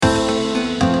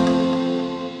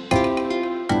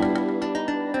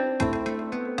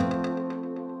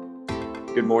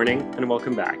Good morning and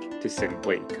welcome back to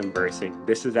Simply Conversing.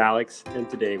 This is Alex, and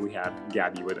today we have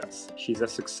Gabby with us. She's a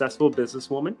successful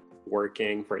businesswoman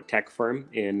working for a tech firm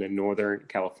in Northern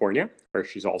California, where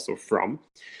she's also from.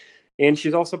 And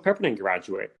she's also a Pepperdine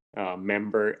graduate, a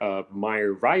member of my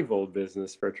rival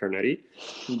business fraternity.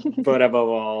 But above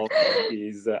all,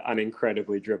 she's an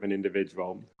incredibly driven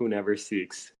individual who never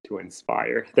seeks to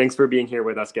inspire. Thanks for being here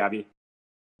with us, Gabby.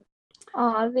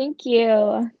 Oh, thank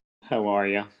you. How are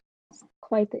you?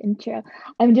 Quite the intro.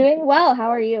 I'm doing well. How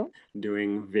are you?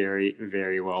 Doing very,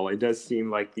 very well. It does seem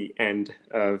like the end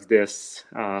of this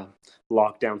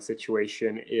lockdown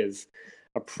situation is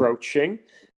approaching.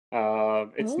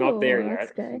 It's not there Oh, that's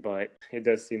yet, good. but it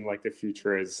does seem like the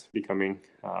future is becoming,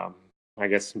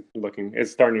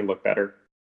 it's starting to look better.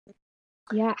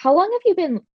 Yeah. How long have you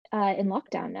been in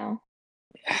lockdown now?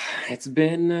 It's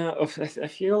been, I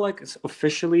feel like it's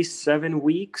officially 7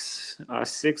 weeks,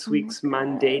 6 Oh my weeks gosh.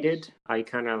 mandated. I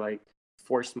kind of like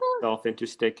forced Huh. myself into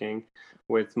sticking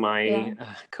with Yeah. my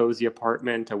cozy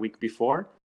apartment a week before,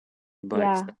 but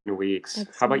Yeah. 7 weeks.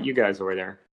 That's How about tough. you guys over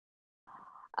there?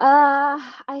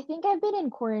 I think I've been in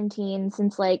quarantine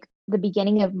since like the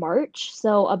beginning of March,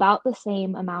 so about the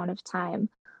same amount of time.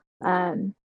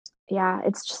 Um, yeah,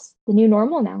 it's just the new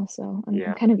normal now, so I'm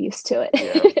Yeah, kind of used to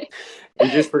yeah. it.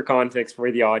 And just for context,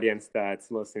 for the audience that's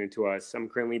listening to us, I'm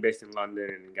currently based in London,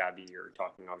 and Gabby, you're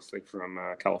talking obviously from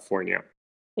California.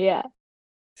 Yeah.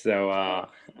 So,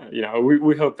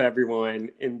 we hope everyone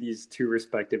in these two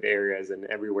respective areas and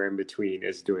everywhere in between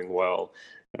is doing well,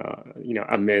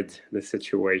 amid the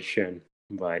situation.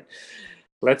 But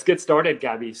let's get started,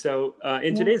 Gabby. So,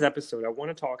 in Yeah. today's episode, I want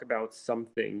to talk about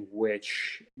something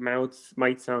which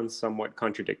might sound somewhat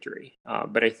contradictory,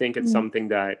 but I think it's Mm, something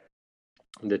that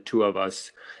the two of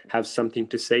us have something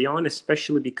to say on,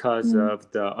 especially because mm,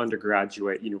 of the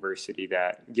undergraduate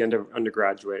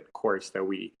course that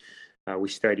we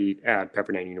studied at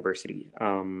Pepperdine University.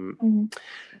 mm,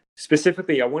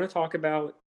 Specifically, I want to talk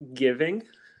about giving,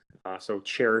 so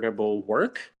charitable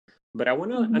work, but I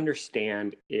want to mhm,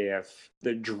 understand if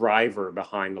the driver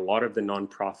behind a lot of the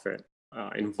nonprofit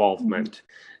mhm, involvement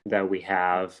that we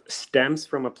have stems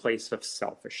from a place of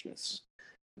selfishness.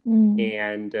 mm,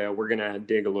 And we're going to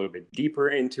dig a little bit deeper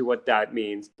into what that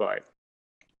means. But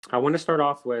I want to start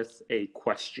off with a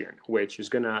question, which is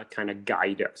going to kind of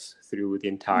guide us through the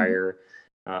mhm, entire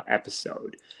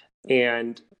episode.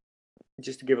 And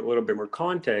just to give it a little bit more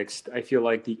context, I feel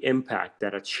like the impact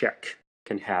that a check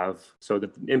can have, so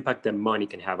the impact that money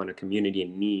can have on a community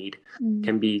in need, mm.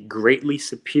 can be greatly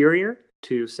superior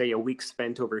to, say, a week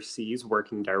spent overseas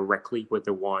working directly with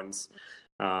the ones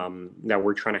that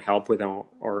we're trying to help with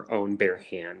our own bare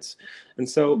hands. And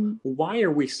so, Mm. why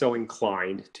are we so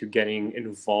inclined to getting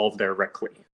involved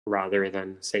directly rather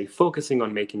than, say, focusing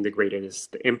on making the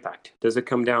greatest impact? Does it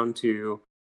come down to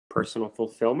personal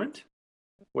fulfillment?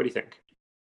 What do you think?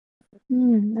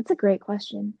 That's a great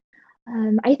question.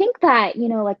 I think that,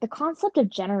 like the concept of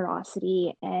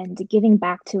generosity and giving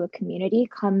back to a community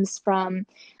comes from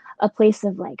a place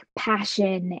of like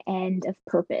passion and of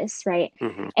purpose, right?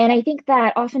 Hmm. And I think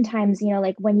that oftentimes,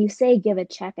 like when you say give a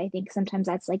check, I think sometimes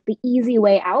that's like the easy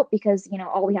way out because,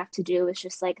 all we have to do is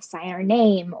just like sign our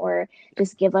name or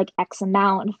just give like X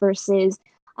amount versus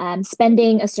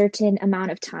spending a certain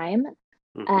amount of time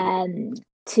Hmm. um,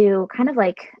 to kind of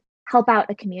like help out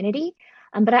a community.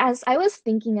 But as I was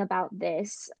thinking about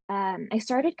this, I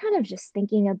started kind of just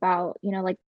thinking about,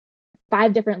 like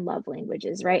five different love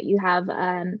languages, right? You have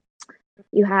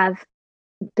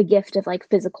the gift of like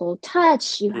physical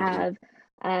touch, you Hmm. have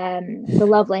the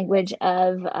love language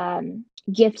of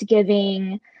gift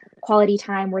giving, quality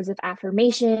time, words of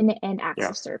affirmation, and acts Yeah,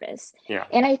 of service. yeah.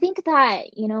 And I think that,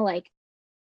 like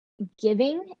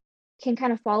giving can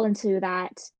kind of fall into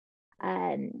that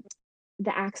um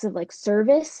the acts of like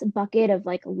service bucket of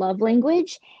like love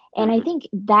language, and I Hmm. think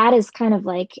that is kind of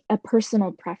like a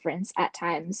personal preference at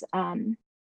times.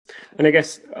 And I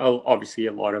guess obviously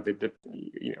a lot of it,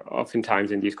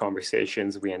 oftentimes in these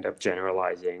conversations, we end up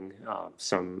generalizing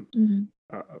some Mhm,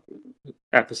 uh,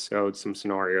 episodes, some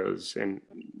scenarios, and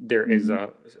there is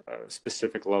mhm, a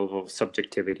specific level of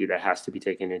subjectivity that has to be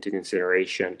taken into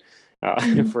consideration.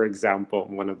 mhm, For example,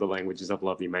 one of the languages of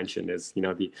love you mentioned is,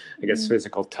 the I guess mhm,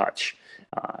 physical touch.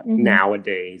 mhm.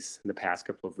 Nowadays, in the past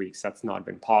couple of weeks, that's not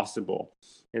been possible,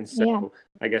 and so Yeah.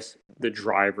 I guess the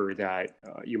driver that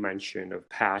you mentioned of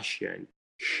passion,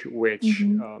 which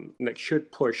Mhm, like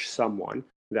should push someone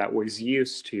that was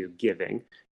used to giving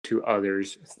to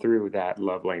others through that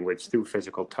love language, through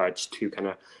physical touch, to kind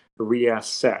of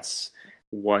reassess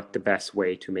what the best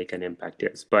way to make an impact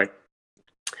is. But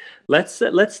Let's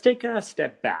take a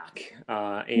step back,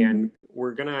 Mhm. and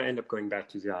we're gonna end up going back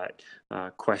to that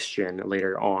question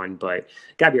later on. But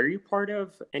Gabby, are you part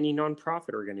of any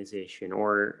nonprofit organization,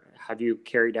 or have you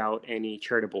carried out any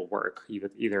charitable work,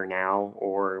 either now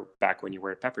or back when you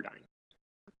were at Pepperdine?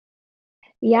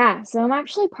 Yeah, so I'm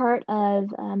actually part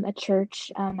of a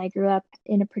church. I grew up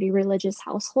in a pretty religious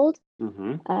household.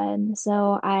 Mm-hmm.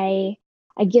 So I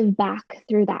give back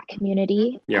through that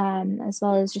community, Yeah. as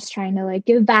well as just trying to like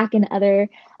give back in other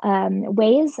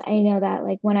ways. I know that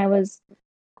like when I was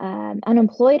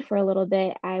unemployed for a little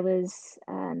bit, I was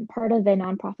part of a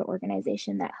nonprofit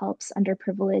organization that helps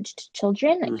underprivileged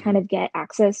children Mm-hmm. kind of get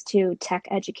access to tech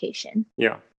education.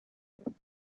 Yeah.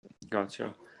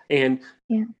 Gotcha. And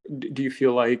Yeah. do you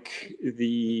feel like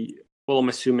well, I'm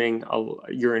assuming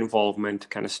your involvement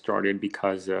kind of started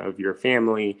because of your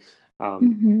family,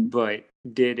 Hmm. but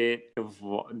did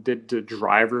the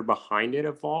driver behind it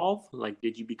evolve? Like,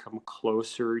 did you become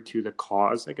closer to the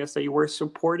cause, I guess, that you were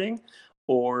supporting?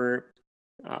 Or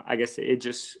I guess it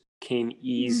just came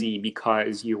easy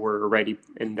because you were already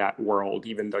in that world,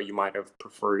 even though you might have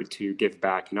preferred to give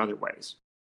back in other ways?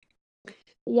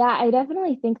 Yeah, I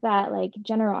definitely think that like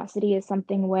generosity is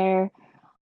something where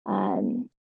um,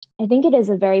 I think it is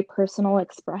a very personal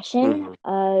expression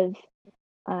Hmm.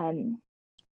 um,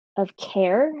 of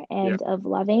care Yeah. and of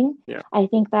loving. Yeah. I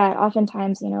think that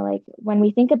oftentimes, like when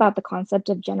we think about the concept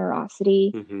of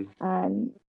generosity, Hmm.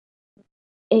 um,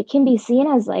 it can be seen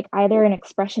as like either an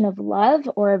expression of love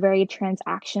or a very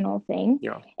transactional thing.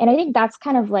 Yeah. And I think that's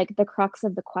kind of like the crux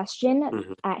of the question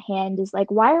Hmm. at hand is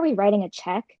like, why are we writing a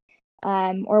check?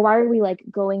 Or why are we like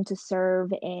going to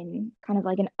serve in kind of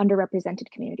like an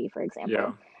underrepresented community, for Yeah.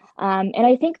 example? And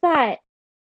I think that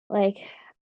like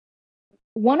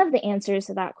one of the answers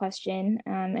to that question,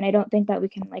 and I don't think that we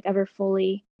can like ever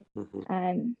fully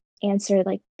Hmm. answer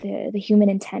like the human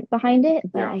intent behind it,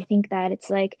 but Yeah. I think that it's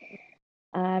like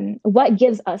what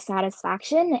gives us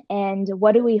satisfaction and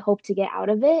what do we hope to get out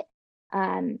of it.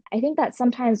 I think that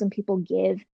sometimes when people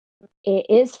give, it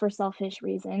is for selfish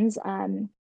reasons.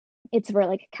 It's for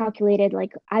like calculated,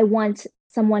 like I want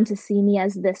someone to see me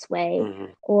as this way, Hmm.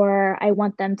 or I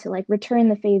want them to like return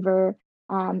the favor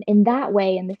in that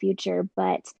way in the future.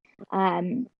 But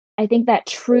um, I think that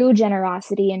true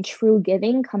generosity and true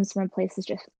giving comes from places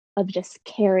just of just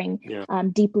caring Yeah.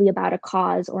 deeply about a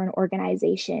cause or an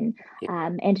organization,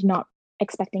 and not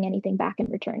expecting anything back in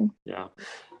return. Yeah.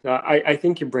 I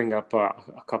think you bring up a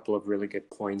couple of really good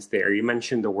points there. You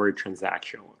mentioned the word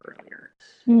transactional earlier.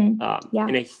 Mhm. Yeah.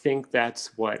 And I think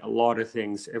that's what a lot of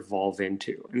things evolve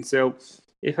into. And so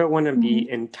if I want to Hmm. be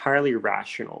entirely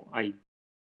rational, I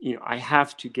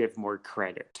have to give more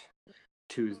credit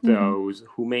to Hmm. those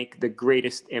who make the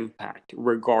greatest impact,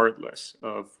 regardless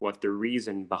of what the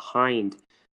reason behind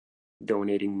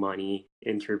donating money,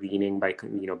 intervening by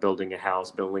building a house,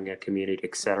 building a community,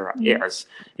 etc. Hmm. is.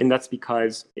 And that's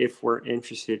because if we're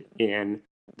interested in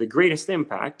the greatest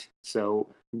impact, so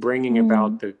bringing Hmm.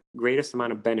 about the greatest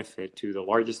amount of benefit to the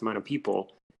largest amount of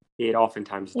people, it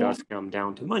oftentimes Yeah, does come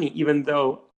down to money, even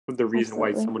though the reason why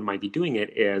absolutely. someone might be doing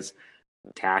it is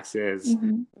taxes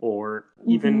Hmm. or Hmm.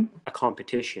 even a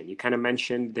competition. You kind of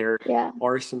mentioned there Yeah.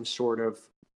 are some sort of,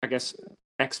 I guess,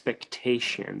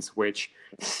 expectations which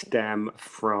stem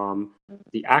from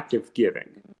the act of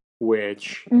giving,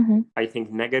 which Hmm. I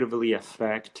think negatively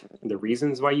affect the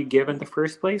reasons why you give in the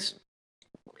first place.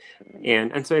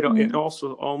 And so it Hmm.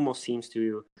 also almost seems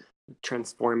to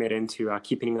transform it into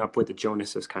keeping up with the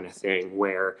Jonases kind of thing,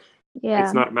 where it's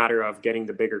Yeah. not a matter of getting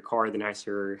the bigger car, the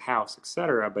nicer house,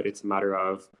 etc., but it's a matter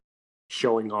of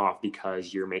showing off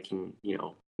because you're making,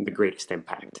 the greatest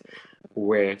impact,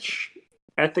 which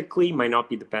ethically might not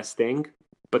be the best thing,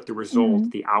 but the result, Hmm.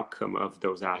 the outcome of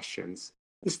those actions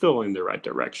is still in the right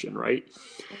direction, right?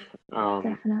 Um,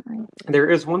 Definitely. there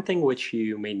is one thing which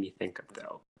you made me think of,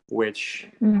 though, which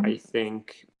Hmm. I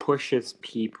think pushes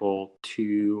people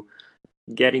to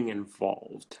getting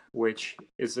involved, which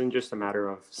isn't just a matter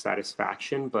of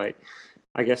satisfaction, but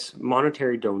I guess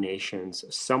monetary donations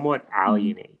somewhat Hmm.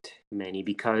 alienate many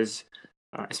because,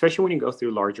 especially when you go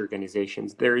through large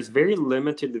organizations, there is very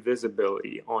limited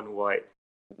visibility on what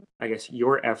I guess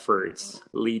your efforts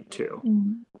lead to.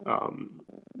 Hmm. Um,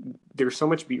 there's so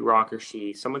much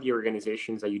bureaucracy. Some of the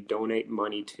organizations that you donate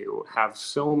money to have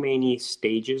so many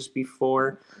stages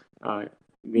before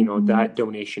Hmm. that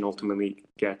donation ultimately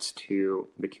gets to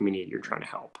the community you're trying to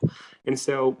help. And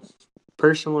so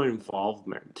personal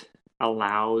involvement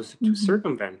allows to Hmm.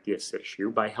 circumvent this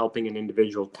issue by helping an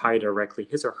individual tie directly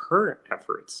his or her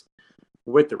efforts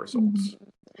with the Hmm. results,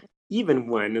 even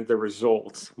when the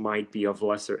results might be of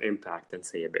lesser impact than,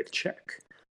 say, a big check.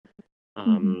 Hmm.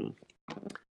 Um,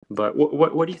 but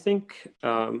what do you think?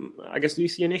 I guess, do you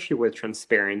see an issue with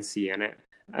transparency in it?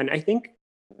 And I think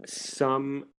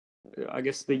some, I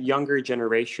guess the younger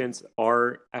generations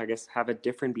are, I guess, have a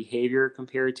different behavior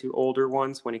compared to older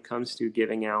ones when it comes to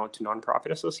giving out to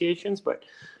nonprofit associations. But do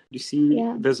you see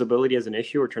Yeah. visibility as an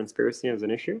issue or transparency as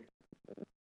an issue?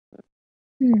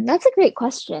 That's a great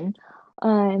question.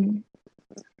 Um,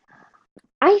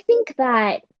 I think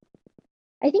that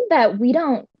I think that we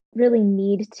don't really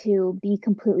need to be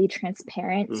completely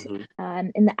transparent Mm-hmm.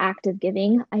 in the act of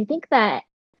giving. I think that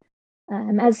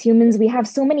as humans, we have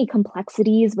so many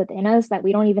complexities within us that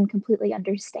we don't even completely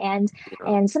understand.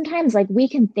 Yeah. And sometimes, like, we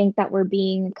can think that we're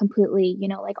being completely,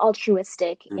 like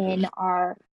altruistic Mm-hmm.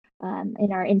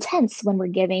 in our intents when we're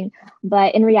giving,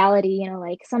 but in reality,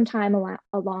 like sometime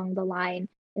along the line,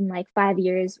 in like 5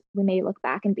 years, we may look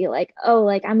back and be like, oh,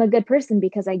 like I'm a good person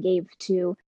because I gave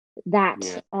to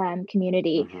that Yeah.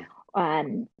 community. Mm-hmm.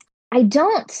 Um, I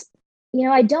don't,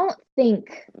 I don't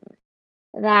think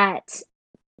that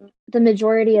the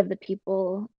majority of the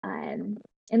people, and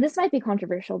this might be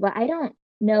controversial, but I don't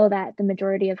know that the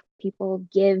majority of people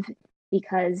give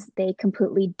because they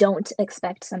completely don't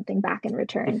expect something back in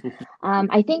return.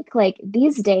 I think like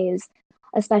these days,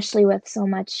 especially with so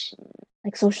much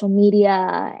like social media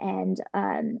and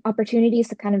opportunities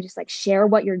to kind of just like share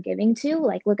what you're giving to,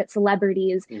 like look at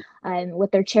celebrities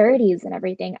with their charities and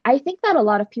everything. I think that a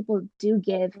lot of people do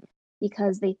give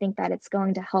because they think that it's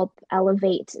going to help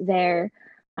elevate their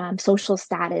social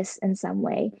status in some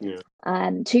way.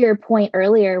 Yeah. To your point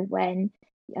earlier, when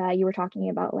you were talking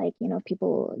about like,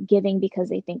 people giving because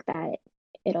they think that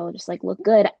it'll just like look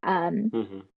good.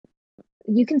 Mm-hmm.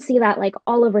 You can see that like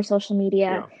all over social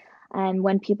media. Yeah. And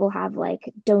when people have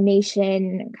like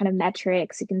donation kind of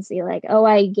metrics, you can see like, oh,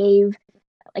 I gave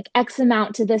like X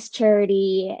amount to this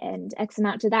charity and X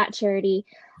amount to that charity.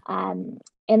 Um,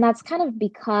 and that's kind of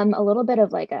become a little bit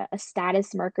of like a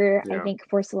status marker, I Yeah. think,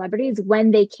 for celebrities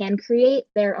when they can create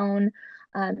their own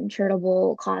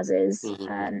charitable causes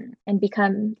Mm-hmm. and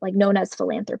become like known as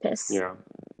philanthropists. Yeah.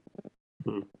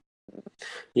 Hmm.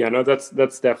 Yeah, no, that's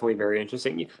definitely very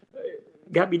interesting.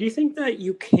 Gabby, do you think that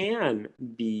you can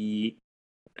be,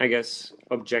 I guess,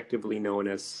 objectively known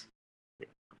as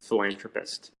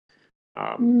philanthropist,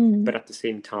 Mm, but at the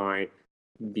same time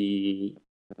be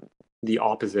the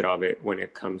opposite of it when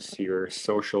it comes to your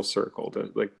social circle,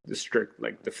 like the strict,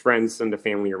 like the friends and the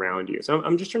family around you? So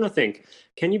I'm just trying to think,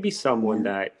 can you be someone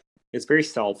yeah. that is very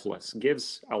selfless,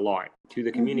 gives a lot to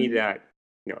the community Hmm. that,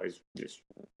 is just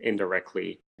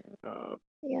indirectly, uh,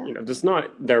 Yeah. does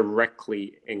not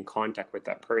directly in contact with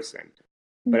that person,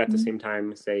 but at the Hmm. same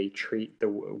time, say, treat the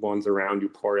ones around you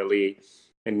poorly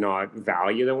and not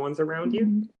value the ones around you?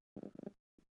 Hmm.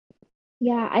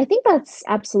 Yeah, I think that's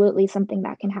absolutely something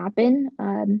that can happen.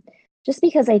 Just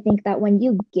because I think that when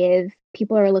you give,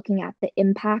 people are looking at the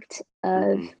impact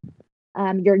of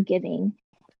Hmm. your giving.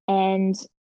 And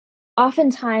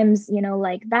oftentimes,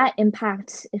 like that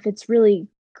impact, if it's really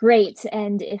great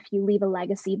and if you leave a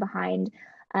legacy behind,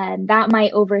 that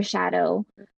might overshadow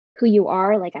who you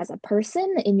are, like as a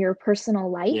person in your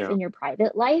personal life, Yeah. in your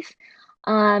private life.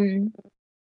 Um,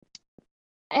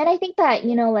 and I think that,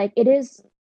 like it is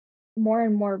more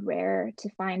and more rare to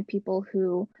find people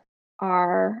who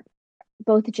are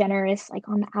both generous like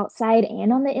on the outside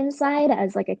and on the inside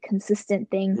as like a consistent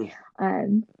thing. Mm.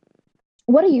 Um,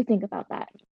 what do you think about that?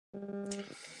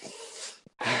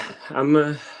 I'm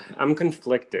uh, I'm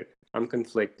conflicted. I'm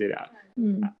conflicted.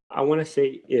 Mm, I want to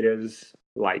say it is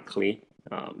likely,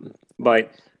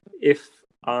 but if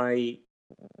I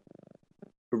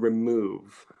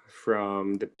remove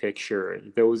from the picture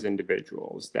those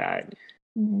individuals that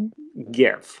mhm,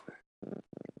 give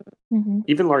mhm,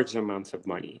 even large amounts of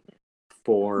money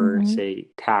for, mhm. say,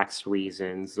 tax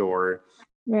reasons or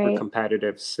Right,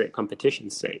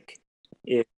 competition's sake,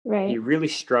 if right. you really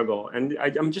struggle, and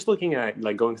I'm just looking at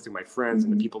like going through my friends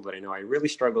and the Mhm, people that I know, I really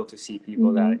struggle to see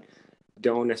people mhm, that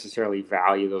don't necessarily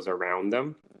value those around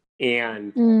them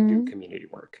and do mm, community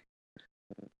work.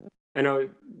 I know,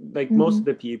 like most mhm, of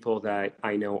the people that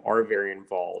I know are very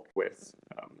involved with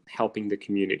helping the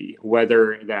community,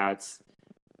 whether that's,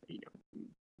 you know,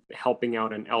 helping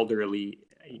out an elderly,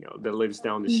 that lives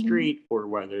down the mhm, street, or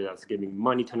whether that's giving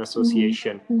money to an mhm,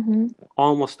 association. mhm,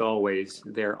 Almost always,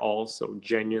 they're also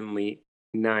genuinely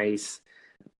nice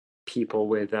people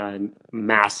with a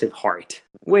massive heart,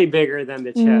 way bigger than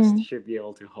the chest mm. should be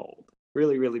able to hold.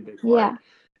 Really, really big heart.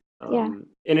 Yeah, yeah.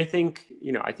 And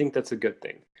I think that's a good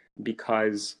thing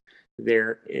because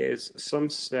there is some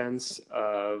sense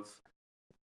of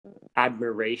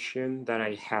admiration that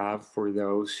I have for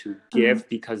those who Uh-huh. give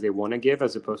because they want to give,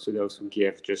 as opposed to those who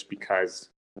give just because,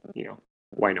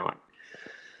 why not?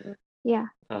 Yeah.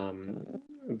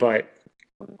 But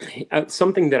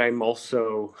something that I'm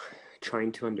also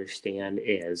trying to understand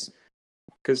is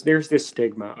because there's this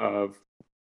stigma of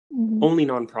Mm-hmm. only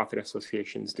nonprofit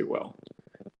associations do well.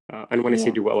 And when I say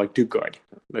Yeah. do well, like do good.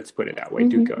 Let's put it that way,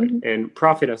 do Mm-hmm. good. Mm-hmm. And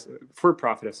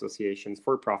for-profit associations,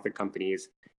 for-profit companies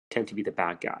tend to be the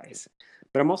bad guys.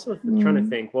 But I'm also trying to Mm.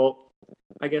 think, well,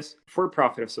 I guess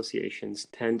for-profit associations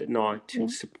tend not to Yeah.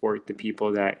 support the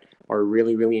people that are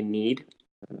really, really in need.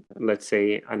 Let's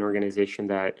say an organization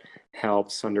that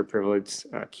helps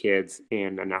underprivileged kids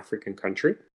in an African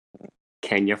country.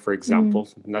 Kenya, for Mm. example.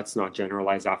 Let's not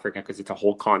generalize Africa because it's a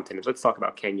whole continent. Let's talk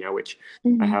about Kenya, which I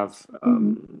Mm-hmm. have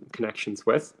Mm-hmm. connections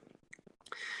with.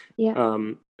 Yeah.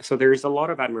 So there's a lot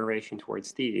of admiration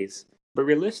towards these. But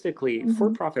realistically, Mm-hmm.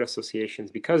 for-profit associations,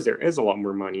 because there is a lot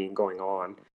more money going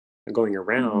Mm-hmm.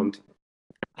 around,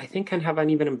 I think can have an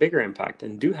even bigger impact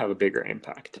and do have a bigger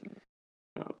impact.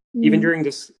 Even Mm. during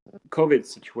this COVID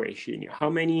situation, how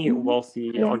many Mm-hmm.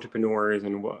 wealthy Yeah. entrepreneurs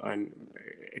and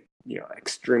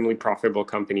extremely profitable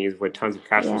companies with tons of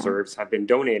cash Yeah. reserves have been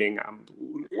donating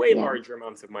way Yeah. larger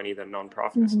amounts of money than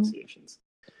nonprofit Mm-hmm. associations.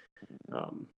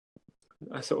 Um,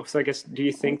 so I guess, do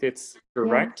you think it's Yeah.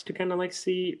 correct to kind of like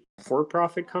see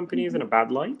for-profit companies in a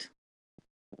bad light?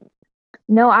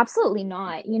 No, absolutely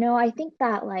not. I think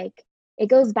that like it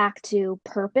goes back to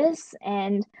purpose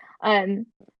and um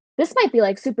this might be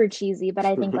like super cheesy, but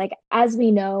I think like as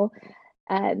we know,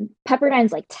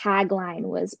 Pepperdine's like tagline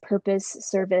was purpose,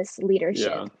 service,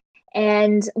 leadership. Yeah.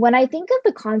 And when I think of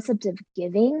the concept of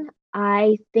giving,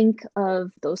 I think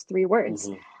of those three words.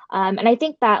 Mm-hmm. And I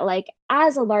think that like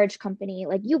as a large company,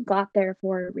 like you got there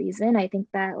for a reason. I think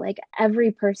that like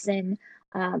every person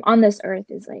on this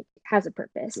earth is like has a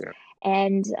purpose. Yeah.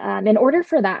 And in order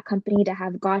for that company to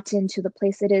have gotten to the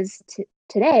place it is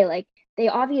today, like they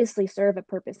obviously serve a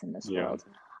purpose in this Yeah. world.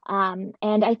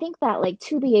 And I think that like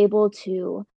to be able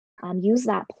to use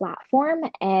that platform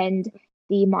and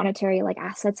the monetary like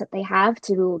assets that they have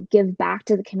to give back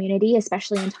to the community,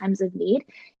 especially in times of need,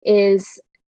 is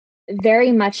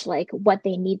very much like what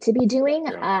they need to be doing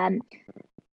Yeah.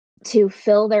 to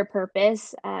fill their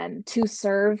purpose, to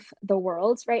serve the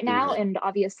world right now, Mm-hmm. and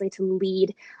obviously to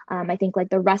lead, I think, like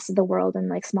the rest of the world and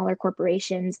like smaller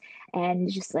corporations, and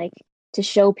just like to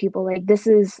show people like this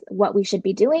is what we should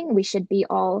be doing. We should be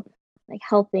all like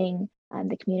helping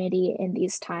the community in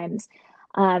these times.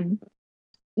 Um,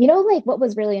 like what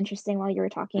was really interesting while you were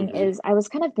talking Mm-hmm. is I was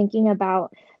kind of thinking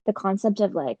about the concept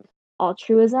of like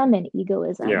altruism and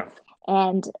egoism. Yeah.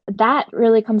 And that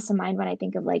really comes to mind when I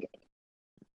think of like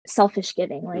selfish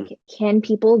giving. Mm. Like, can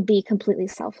people be completely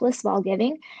selfless while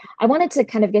giving? I wanted to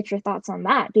kind of get your thoughts on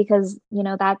that because,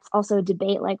 that's also a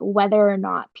debate like whether or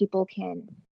not people can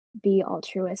be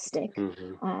altruistic.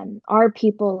 Mm-hmm. Are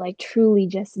people like truly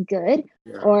just good,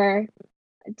 Yeah. or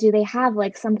do they have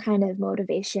like some kind of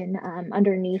motivation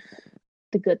underneath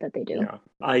the good that they do? Yeah.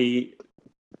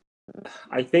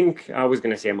 I think I was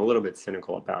going to say I'm a little bit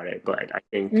cynical about it, but I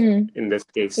think Mm, in this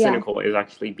case, yeah, cynical is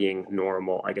actually being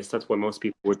normal. I guess that's what most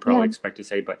people would probably yeah, expect to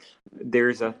say, but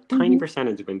there's a tiny mm-hmm,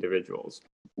 percentage of individuals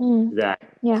mm, that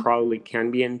yeah, probably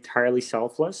can be entirely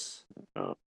selfless.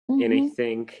 Uh, and I mm-hmm,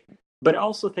 think, but I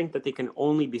also think that they can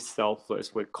only be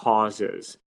selfless with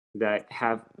causes that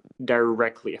have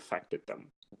directly affected them.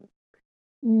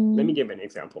 Let me mm, give an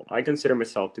example. I consider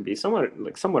myself to be somewhat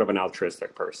of an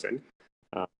altruistic person.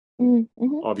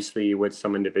 mm-hmm, Obviously with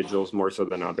some individuals more so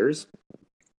than others,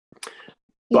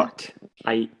 yeah, but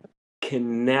I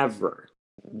can never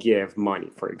give money,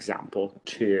 for example,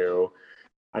 to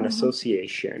an uh-huh,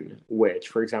 association which,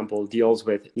 for example, deals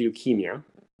with leukemia,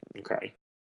 okay,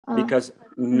 uh, because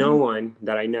no mm-hmm, one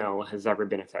that I know has ever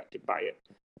been affected by it.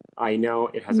 I know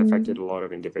it has mm, affected a lot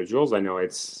of individuals. I know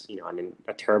it's,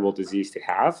 a terrible disease to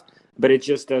have, but it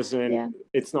just doesn't, yeah,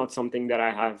 it's not something that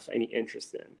I have any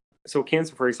interest in. So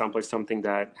cancer, for example, is something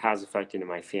that has affected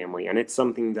my family, and it's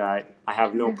something that I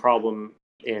have no sure, problem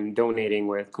in donating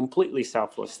with completely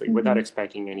selflessly without mm-hmm,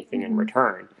 expecting anything in mm-hmm,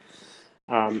 return.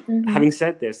 mm-hmm, Having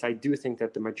said this, I do think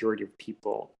that the majority of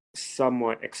people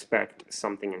somewhat expect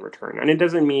something in return. And it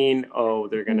doesn't mean, oh,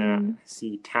 they're going to mm,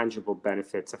 see tangible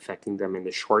benefits affecting them in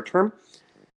the short term.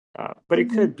 But it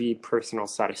mm-hmm, could be personal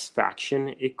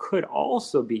satisfaction. It could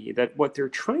also be that what they're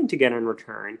trying to get in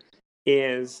return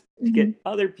is to mm-hmm, get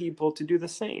other people to do the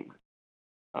same.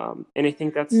 And I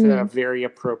think that's a mm, very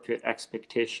appropriate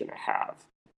expectation to have.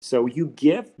 So you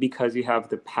give because you have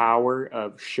the power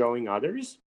of showing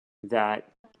others that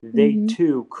they Mm-hmm.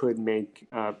 too could make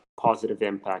a positive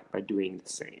impact by doing the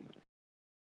same.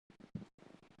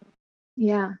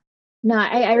 Yeah. No,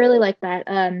 I really like that.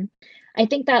 I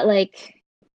think that like,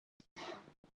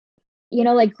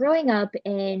 like growing up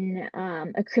in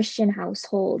a Christian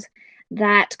household,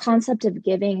 that concept of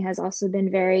giving has also been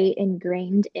very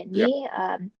ingrained in Yeah. me.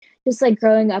 Just like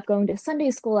growing up, going to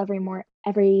Sunday school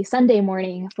every Sunday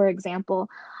morning, for example,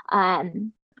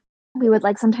 we would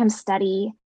like sometimes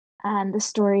study the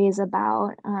stories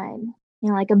about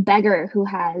like a beggar who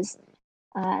has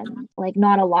like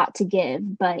not a lot to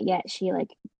give, but yet she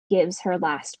like gives her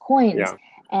last coins, Yeah.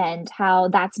 and how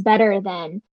that's better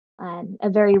than a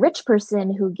very rich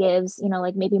person who gives,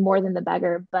 like maybe more than the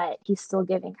beggar, but he's still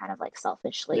giving kind of like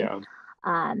selfishly. Yeah.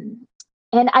 Um,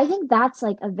 and I think that's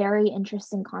like a very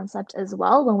interesting concept as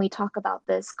well when we talk about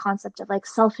this concept of like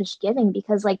selfish giving,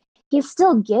 because like he's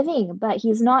still giving, but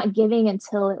he's not giving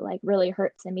until it like really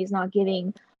hurts him. He's not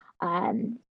giving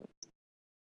um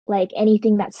like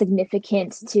anything that's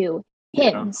significant to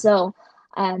Yeah. him. So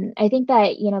I think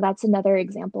that, that's another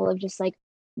example of just like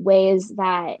ways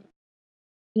that,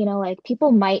 like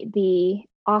people might be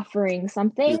offering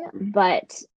something, Mhm.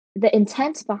 but the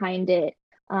intent behind it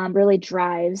really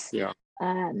drives Yeah.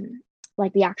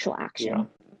 like the actual Yeah. action.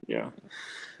 Yeah.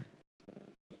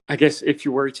 I guess if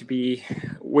you were to be,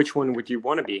 which one would you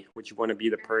want to be? Would you want to be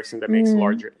the person that makes Mm,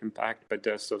 larger impact but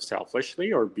does so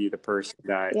selfishly, or be the person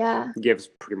that yeah. gives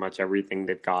pretty much everything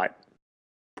they've got,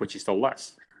 which is still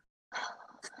less?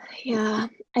 Yeah.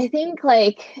 I think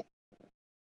like,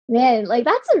 man, like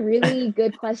that's a really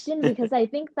good question, because I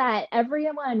think that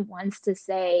everyone wants to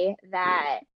say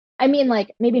that. I mean,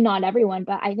 like maybe not everyone,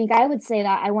 but I think I would say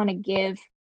that I want to give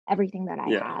everything that I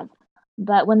Yeah. have.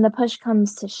 But when the push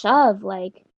comes to shove,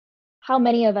 like how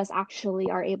many of us actually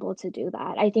are able to do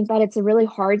that? I think that it's a really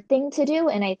hard thing to do.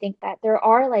 And I think that there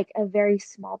are like a very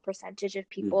small percentage of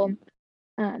people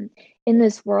Hmm. um, in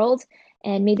this world,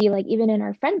 and maybe like even in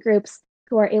our friend groups,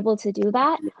 who are able to do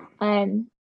that. Yeah.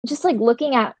 Just like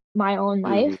looking at my own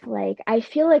life, Hmm. like I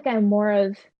feel like I'm more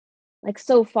of like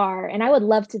so far, and I would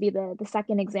love to be the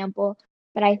second example,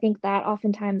 but I think that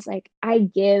oftentimes like I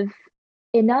give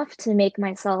enough to make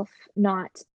myself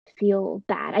not feel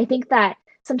bad. I think that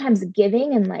sometimes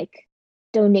giving and like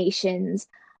donations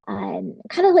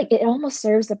kind of like it almost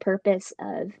serves the purpose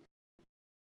of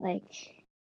like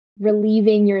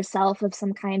relieving yourself of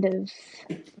some kind of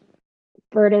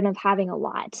burden of having a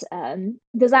lot.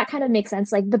 Does that kind of make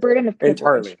sense? Like the burden of privilege,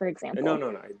 Entirely. for No, example.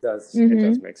 no, no. It does. It Mm-hmm.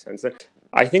 does make sense.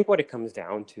 I think what it comes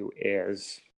down to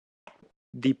is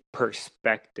the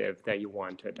perspective that you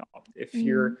want to adopt.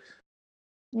 Mm,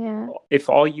 yeah. If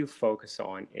all you focus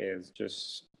on is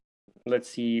just, let's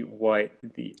see what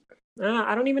the,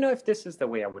 I don't even know if this is the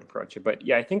way I would approach it, but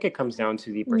yeah, I think it comes down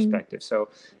to the Mm, perspective. So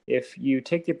if you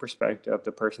take the perspective of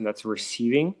the person that's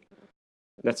receiving,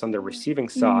 that's on the receiving mm,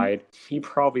 side, you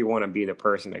probably want to be the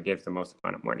person that gives the most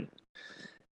amount of money.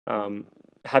 Um,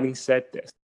 Having said this,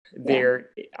 yeah.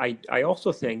 I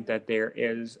also think that there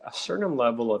is a certain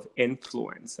level of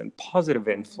influence and positive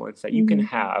influence that you can Mm-hmm.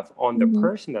 have on the Mm-hmm.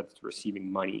 person that's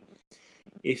receiving money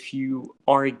if you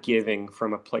are giving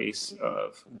from a place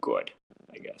of good,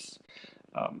 I guess.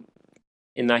 Um,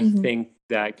 and I Mm-hmm. think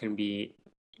that can be,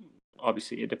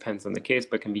 obviously, it depends on the case,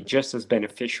 but can be just as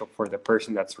beneficial for the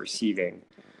person that's receiving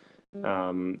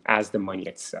as the money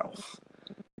itself.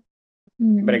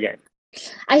 But Mm. again,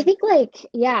 I think like,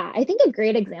 yeah, I think a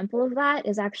great example of that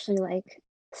is actually like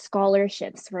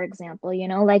scholarships, for example,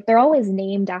 like they're always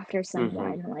named after mhm.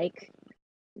 someone, like,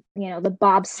 the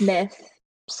Bob Smith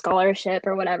scholarship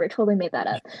or whatever. Totally made that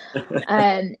up.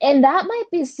 And that might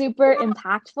be super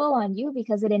impactful on you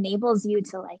because it enables you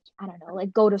to like, I don't know,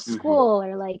 like go to Mhm. school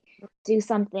or like do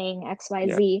something Yeah,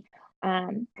 XYZ.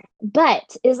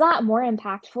 But is that more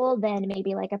impactful than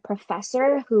maybe like a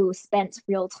professor who spent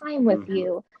real time with mhm.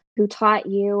 you, who taught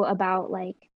you about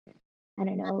like, I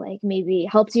don't know, like maybe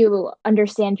helped you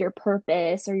understand your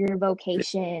purpose or your Yeah,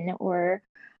 vocation, or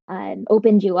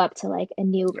opened you up to like a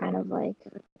new yeah. kind of like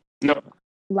No,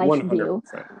 life view.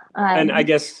 100%. And I Um,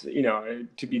 guess,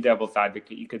 to be devil's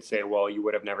advocate, you could say, well, you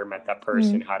would have never met that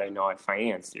person mm, had I not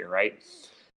financed you, right?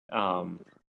 Um,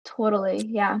 totally,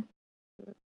 yeah.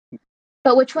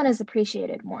 But which one is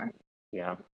appreciated more?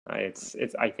 yeah, I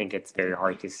think it's very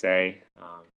hard to say.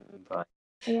 But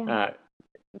Yeah. uh,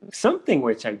 something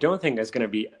which I don't think is going to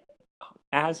be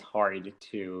as hard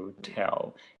to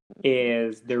tell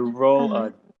is the role Uh-huh.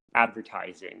 of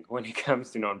advertising when it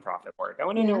comes to nonprofit work. I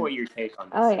want to know Yeah. what your take on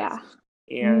Oh this is. yeah.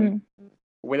 And Mm,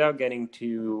 without getting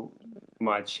too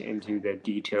much into the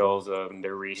details of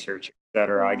the research,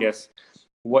 etc., I yeah. guess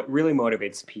what really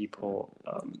motivates people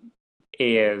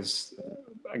is,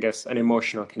 I guess, an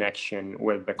emotional connection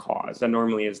with the cause. That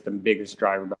normally is the biggest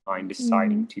driver behind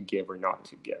deciding Mm, to give or not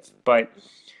to give. But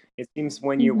it seems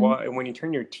mm-hmm. when you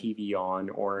turn your TV on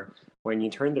or when you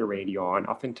turn the radio on,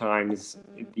 oftentimes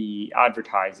the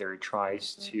advertiser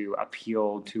tries to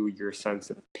appeal to your sense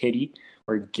of pity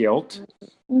or guilt. You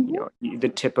Mm-hmm. know, the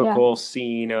Yeah. typical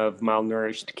scene of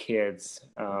malnourished kids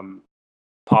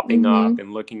popping Mm-hmm. up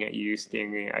and looking at you,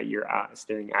 staring at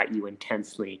you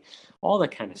intensely, all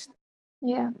that kind of stuff.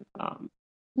 Yeah. Um,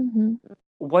 Mm-hmm.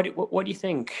 what do you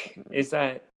think? Is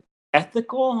that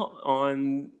ethical?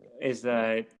 Is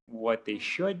that what they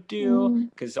should do? Mm.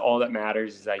 Because all that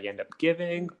matters is that you end up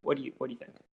giving. What do you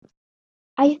think?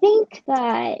 I think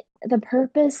that the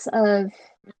purpose of,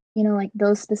 like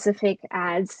those specific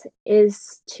ads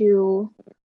is to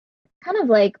kind of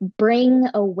like bring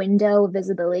a window of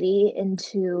visibility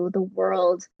into the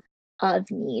world of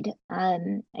need. I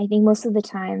think most of the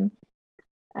time,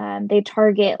 they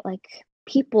target like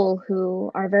people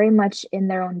who are very much in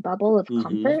their own bubble of Mm-hmm.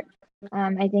 comfort.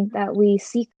 I think that we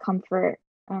seek comfort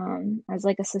as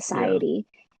like a Yeah. society,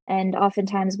 and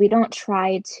oftentimes we don't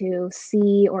try to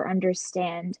see or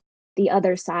understand the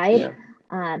other side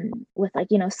Yeah. with like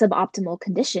suboptimal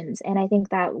conditions. And I think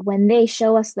that when they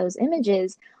show us those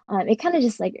images, it kind of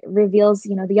just like reveals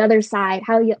the other side,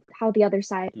 how the other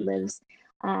side Mm-hmm. lives,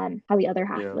 how the other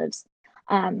half Yeah. lives.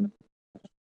 Um,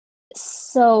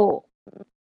 so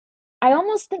I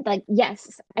almost think like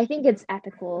yes, I think it's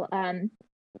ethical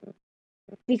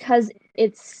because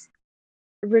it's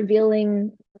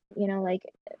revealing, like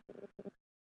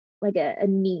a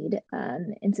need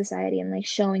in society, and like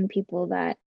showing people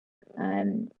that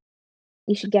um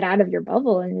you should get out of your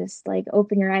bubble and just like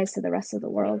open your eyes to the rest of the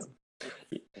Yeah. world.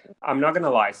 I'm not gonna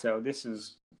lie. So this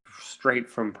is straight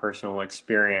from personal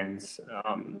experience.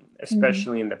 Mm-hmm.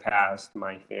 Especially in the past,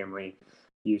 my family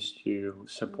used to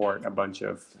support a bunch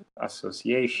of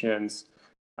associations.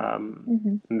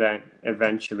 Mm-hmm. And then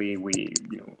eventually we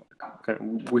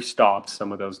stopped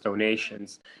some of those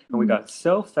donations, and we got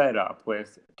so fed up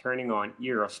with turning on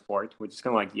Eurosport, which is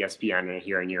kind of like ESPN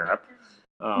here in Europe,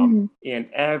 Mm-hmm. and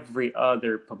every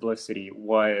other publicity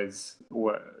was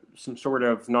some sort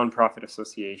of nonprofit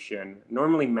association,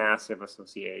 normally massive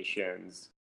associations,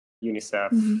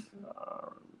 UNICEF, Mm-hmm. uh,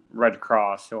 Red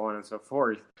Cross, so on and so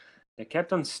forth. They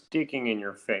kept on sticking in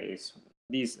your face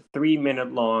these 3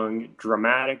 minute long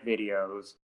dramatic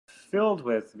videos filled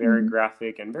with very Mm-hmm.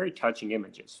 graphic and very touching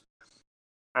images.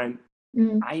 And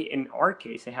Mm-hmm. in our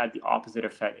case, it had the opposite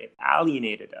effect. It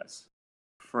alienated us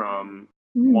from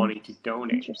Mm-hmm. wanting to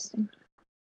donate. Interesting.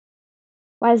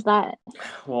 Why is that?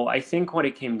 Well, I think what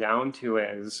it came down to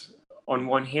is, on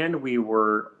one hand, we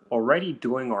were already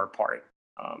doing our part.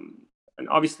 And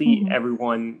obviously,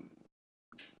 Mm-hmm.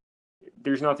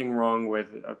 there's nothing wrong with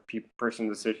a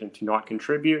person's decision to not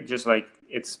contribute, just like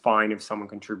it's fine if someone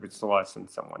contributes less than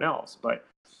someone else. But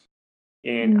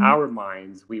in Mm-hmm. our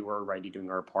minds, we were already doing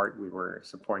our part. We were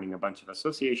supporting a bunch of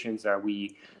associations that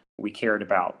we cared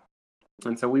about.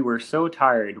 And so we were so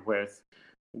tired with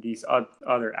these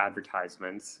other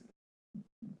advertisements,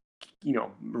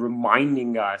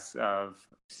 reminding us of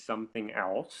something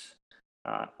else,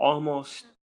 almost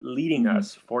leading Mm-hmm.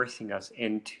 us, forcing us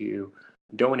into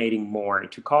donating more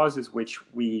to causes which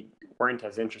we weren't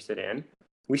as interested in.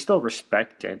 We still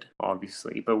respected,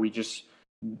 obviously, but we just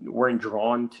weren't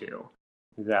drawn to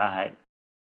that.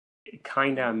 It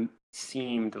kind of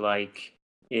seemed like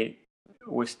it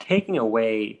was taking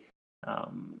away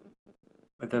um,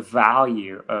 the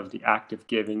value of the act of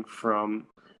giving from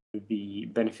the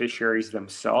beneficiaries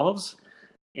themselves.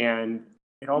 And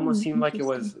it almost seemed like it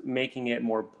Interesting. was making it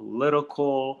more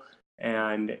political,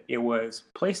 and it was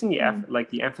placing Mm.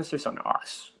 the emphasis on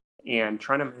us and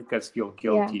trying to make us feel Yeah.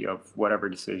 guilty of whatever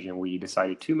decision we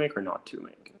decided to make or not to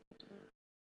make.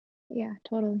 Yeah,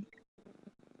 totally.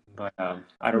 But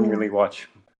I don't Yeah. really watch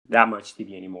that much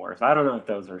TV anymore, so I don't know if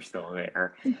those are still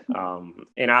there.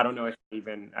 And I don't know if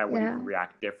even I would Yeah. even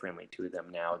react differently to them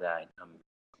now that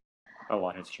a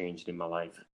lot has changed in my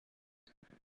life.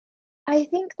 I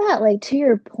think that like to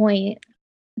your point,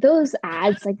 those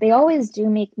ads, like they always do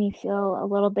make me feel a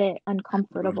little bit Mhm.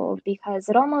 uncomfortable because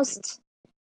it almost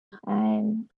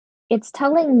um it's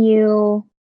telling you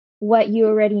what you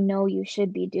already know you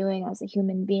should be doing as a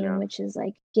human being, Yeah. which is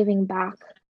like giving back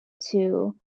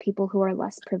to people who are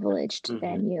less privileged Hmm.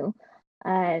 than you.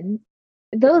 Um,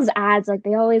 those ads, like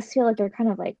they always feel like they're kind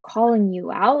of like calling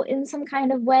you out in some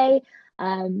kind of way.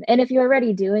 And if you're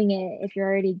already doing it, if you're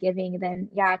already giving, then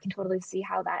yeah, I can totally see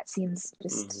how that seems Hmm.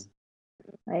 just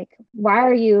like why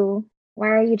are you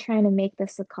trying to make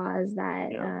this a cause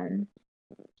that Yeah.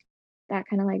 that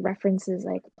kind of like references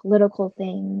like political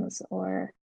things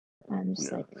or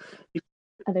just Yeah. like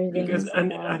other Because things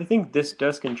and I about. think this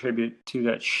does contribute to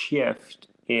that shift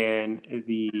in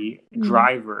the Mm,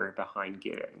 driver behind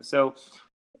giving. So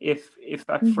if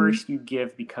at mm-hmm, first you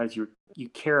give because you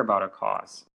care about a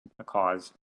cause,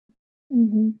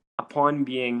 mm-hmm, upon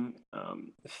being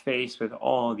faced with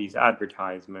all these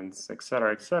advertisements, et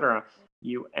cetera,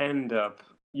 you end up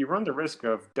you run the risk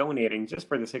of donating just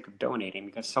for the sake of donating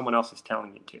because someone else is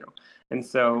telling you to. And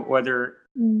so whether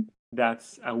mm,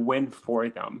 that's a win for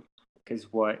them,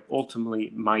 because what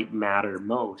ultimately might matter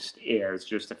most is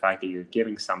just the fact that you're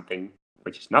giving something,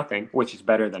 which is nothing, which is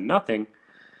better than nothing.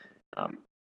 Um,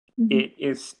 mm-hmm, it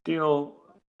is still,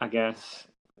 I guess,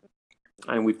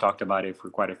 and we've talked about it for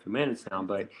quite a few minutes now,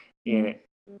 but yeah,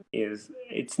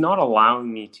 it's not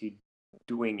allowing me to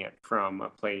doing it from a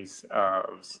place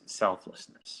of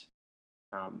selflessness,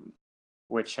 um,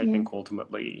 which I yeah. think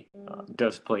ultimately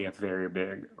does play a very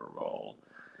big role.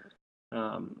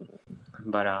 Um,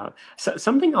 but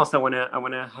something else I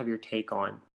wanna have your take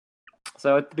on.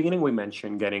 So at the beginning we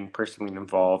mentioned getting personally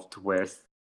involved with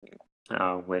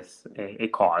a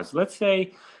cause. Let's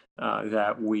say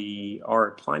that we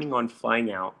are planning on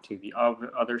flying out to the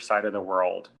other side of the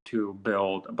world to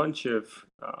build a bunch of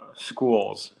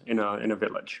schools in a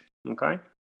village. Okay,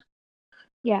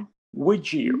 Yeah. would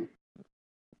Mhm. you,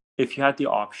 if you had the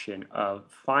option of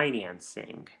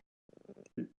financing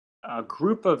a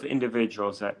group of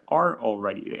individuals that are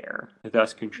already there,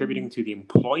 thus Mhm. contributing to the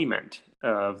employment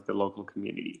of the local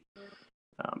community,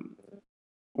 um,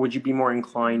 would you be more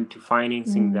inclined to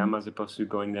financing them Mm. as opposed to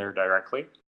going there directly?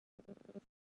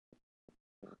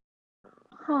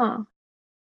 Huh.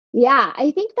 Yeah,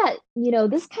 I think that,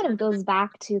 this kind of goes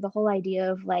back to the whole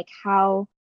idea of like how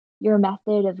your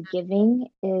method of giving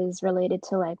is related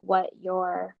to like what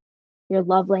your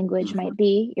love language Mhm, might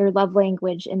be. Your love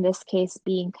language in this case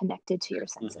being connected to your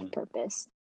sense of mhm, purpose.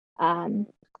 Um,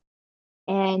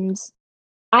 and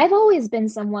I've always been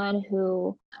someone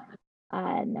who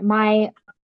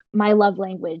my love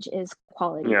language is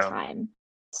quality yeah, time.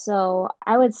 So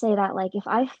I would say that like if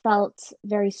I felt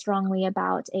very strongly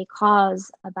about a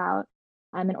cause, about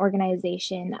an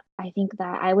organization, I think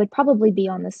that I would probably be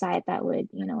on the side that would,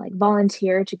 like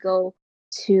volunteer to go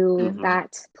to mhm,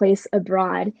 that place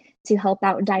abroad to help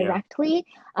out yeah, directly.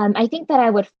 I think that I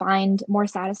would find more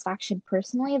satisfaction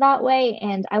personally that way,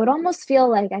 and I would almost feel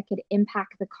like I could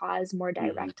impact the cause more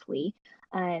mhm, directly.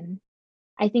 Um,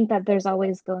 I think that there's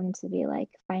always going to be like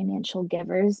financial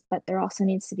givers, but there also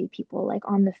needs to be people like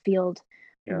on the field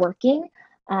yeah, working.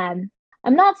 Um,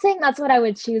 I'm not saying that's what I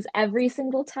would choose every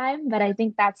single time, but I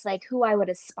think that's like who I would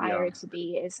yeah, aspire to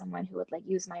be is someone who would like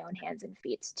use my own hands and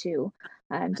feet to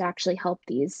actually help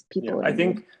these yeah. people I in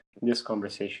need. think this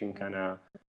conversation kind of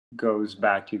goes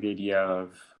back to the idea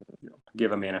of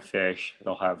give a man a fish,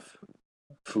 they'll have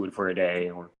food for a day,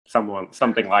 or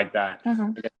something like that. Uh-huh.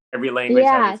 I guess every language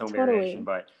has Yeah, its own variation, totally.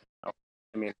 but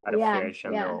I mean, had a Yeah, fish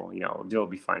and yeah. they'll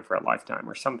be fine for a lifetime,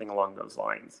 or something along those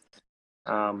lines.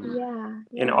 Um, Yeah,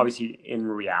 and yeah. obviously, in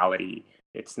reality,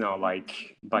 it's not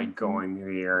like by Hmm. going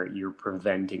there you're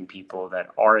preventing people that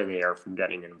are there from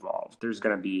getting involved. There's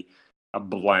going to be a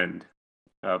blend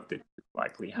of the two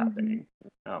likely Hmm. happening.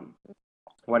 Um,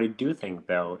 what I do think,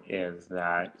 though, is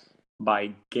that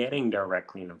by getting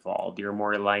directly involved, you're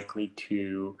more likely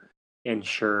to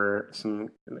ensure some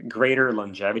greater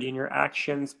longevity in your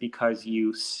actions because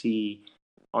you see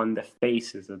on the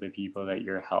faces of the people that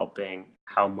you're helping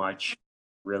how much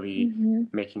really Hmm.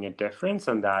 making a difference,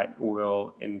 and that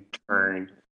will in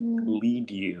turn Yeah.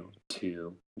 lead you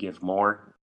to give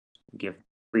more, give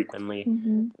frequently,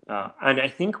 Hmm. and I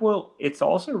think, well, it's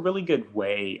also a really good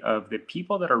way of the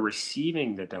people that are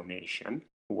receiving the donation,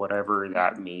 whatever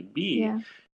that may be, Yeah.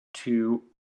 to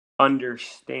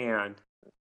understand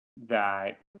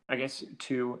that, I guess,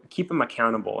 to keep them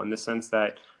accountable in the sense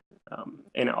that,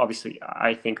 and obviously,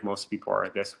 I think most people are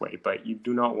this way, but you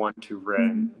do not want to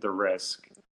run Hmm. the risk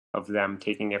of them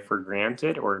taking it for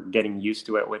granted or getting used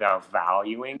to it without Hmm.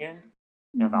 valuing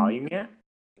it.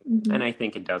 Hmm. And I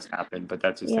think it does happen, but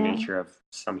that's just the Yeah. nature of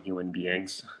some human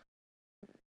beings.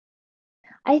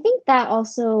 I think that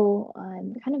also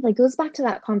kind of like goes back to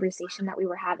that conversation that we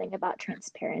were having about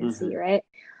transparency, Hmm. right?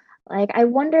 Like, I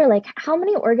wonder, like, how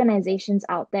many organizations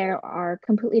out there are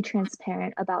completely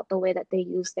transparent about the way that they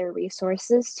use their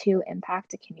resources to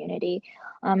impact a community?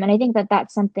 And I think that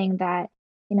that's something that,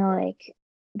 like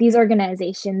these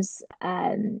organizations,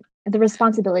 the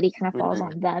responsibility kind of falls Hmm.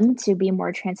 on them to be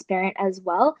more transparent as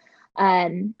well.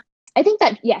 Um, I think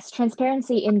that, yes,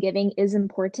 transparency in giving is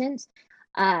important.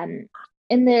 Um,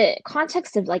 in the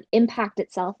context of like impact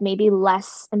itself, maybe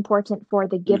less important for Hmm.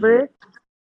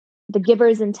 the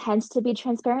giver's intent to be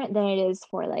transparent than it is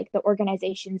for like the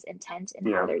organization's intent and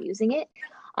how Yeah. they're using it.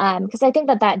 Because I think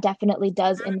that that definitely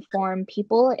does inform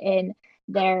people in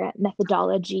their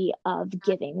methodology of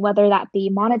giving, whether that be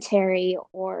monetary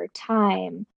or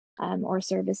time, or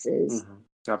services. Hmm.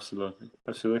 Absolutely.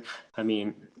 Absolutely. I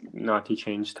mean, not to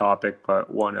change topic,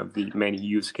 but one of the many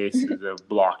use cases of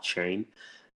blockchain,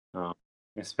 um,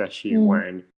 especially Mm,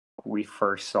 when we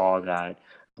first saw that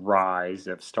rise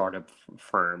of startup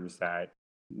firms that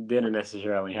didn't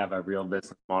necessarily have a real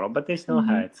business model, but they still mhm.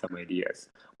 had some ideas.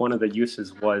 One of the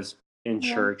uses was Yeah,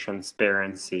 ensure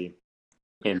transparency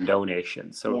in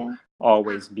donations. So yeah.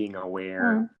 always being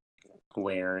aware Uh,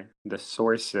 where the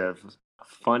source of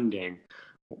funding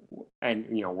and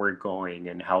where going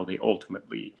and how they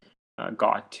ultimately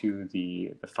got to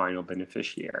the final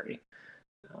beneficiary.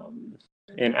 um,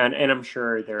 and I'm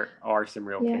sure there are some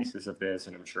real yeah. cases of this,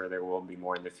 and I'm sure there will be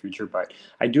more in the future. But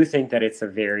I do think that it's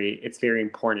very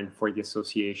important for the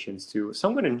associations to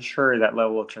somewhat ensure that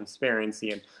level of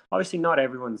transparency. And obviously, not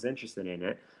everyone's interested in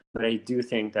it, but I do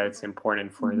think that it's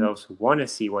important for Mhm. those who want to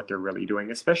see what they're really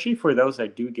doing, especially for those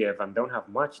that do give and don't have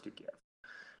much to give.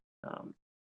 Um,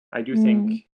 I do Mm,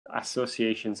 think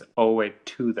associations owe it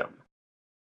to them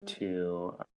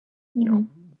to you know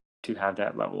mhm. to have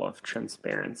that level of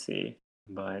transparency.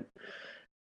 But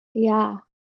Yeah.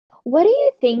 What do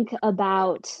you think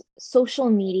about social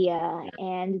media yeah,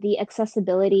 and the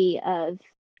accessibility of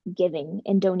giving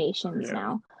and donations yeah.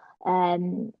 now?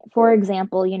 For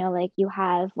example, like you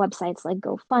have websites like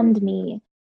Hmm. GoFundMe,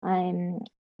 um,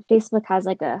 Facebook has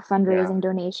like a Yeah, fundraising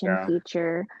donation yeah.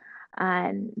 feature.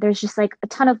 There's just like a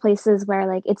ton of places where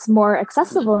like it's more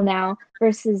accessible Mhm. now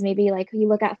versus maybe like you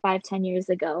look at 5, 10 years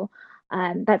ago.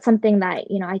 That's something that,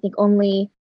 I think only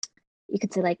you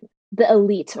could say like the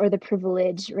elite or the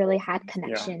privileged really had Yeah.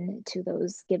 connection to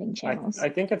those giving channels. I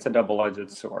think it's a double-edged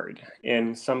sword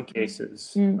in some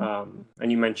cases. Mm,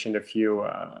 And you mentioned a few.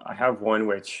 I have one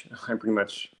which I pretty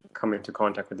much come into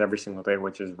contact with every single day,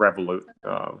 which is Revolut,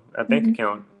 a bank mhm,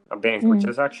 account, a bank which mm,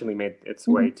 has actually made its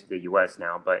way mhm, to the US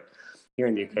now. But here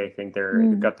in the UK, I think they've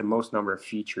mm. got the most number of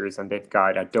features, and they've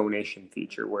got a donation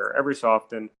feature where every so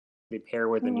often they pair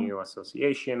with a Oh, wow. new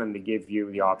association and they give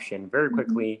you the option very Mhm,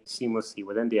 quickly, seamlessly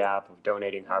within the app of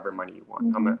donating however money you want,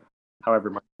 mhm. however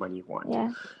much money you want.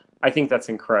 Yeah. I think that's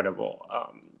incredible,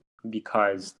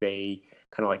 because they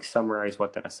kind of like summarize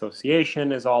what that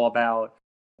association is all about,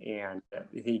 and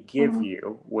they give Uh-huh.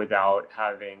 you, without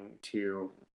having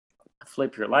to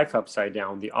flip your life upside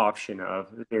down, the option of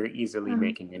very easily Uh-huh.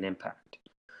 making an impact.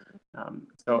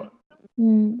 So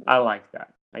Mm, I like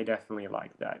that. I definitely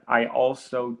like that. I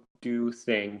also do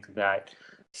think that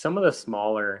some of the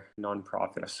smaller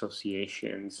nonprofit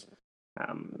associations,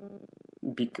 um,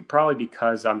 probably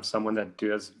because I'm someone that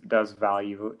does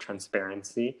value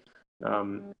transparency,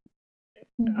 um,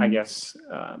 I mhm, guess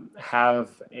have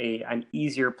a an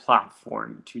easier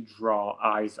platform to draw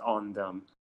eyes on them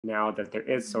now that there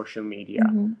is social media,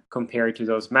 mhm, compared to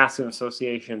those massive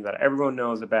associations that everyone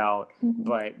knows about, mhm.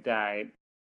 but that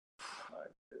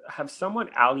have somewhat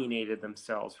alienated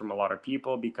themselves from a lot of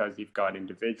people, because you've got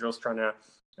individuals trying to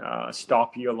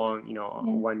stop you along,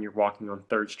 Yeah. when you're walking on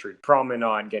Third Street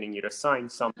Promenade, getting you to sign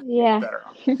something, Yeah.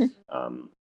 etc. Um,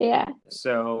 Yeah.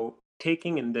 so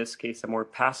taking in this case a more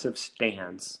passive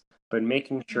stance, but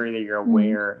making sure that you're Mm,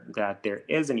 aware that there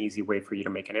is an easy way for you to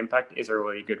make an impact, is a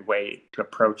really good way to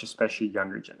approach, especially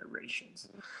younger generations.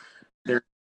 There's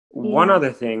one yeah.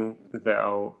 other thing,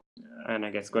 though, and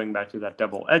I guess going back to that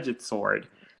double-edged sword,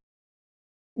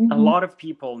 a Mhm, lot of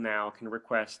people now can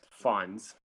request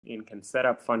funds and can set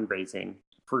up fundraising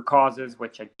for causes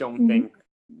which I don't mhm, think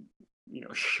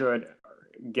should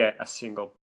get a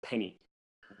single penny.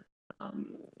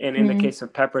 And in the mm, case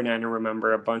of Pepperdine, I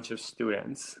remember a bunch of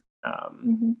students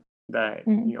mhm, that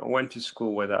mm, went to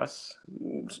school with us.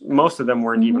 Most of them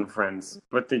weren't mhm, even friends,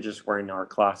 but they just were in our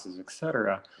classes,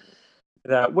 etc.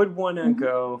 That would want to mhm.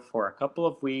 go for a couple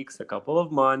of weeks, a couple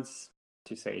of months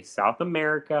to say South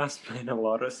America, spend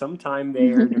some time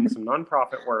there doing some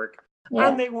nonprofit work, and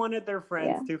Yeah. they wanted their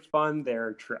friends Yeah. to fund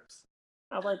their trips.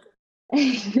 I was like,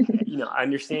 I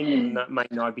understand you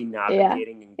might not be Yeah.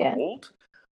 navigating in Yeah. gold,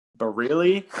 but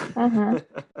really? Uh-huh.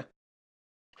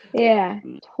 Yeah.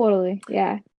 Totally.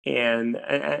 Yeah.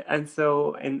 And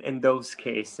so in those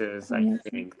cases, That I makes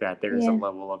sense. think that there's a Yeah.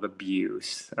 level of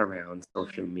abuse around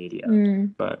social media.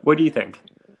 Mm, But what do you think?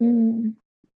 mm.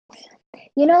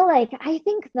 Like I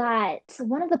think that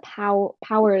one of the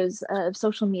powers of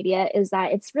social media is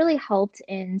that it's really helped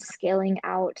in scaling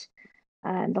out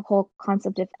the whole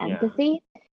concept of Yeah. empathy.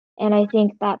 And I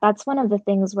think that that's one of the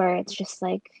things where it's just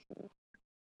like,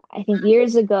 I think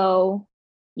years ago,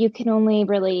 you can only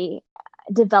really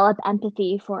develop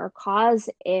empathy for a cause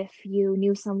if you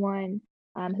knew someone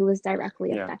who was directly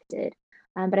Yeah. affected.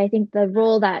 But I think the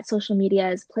role that social media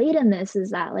has played in this is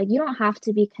that like you don't have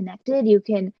to be connected. You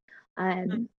can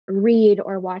read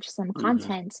or watch some Hmm.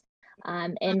 content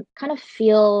and kind of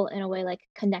feel in a way like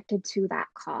connected to that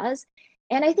cause.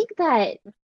 And I think that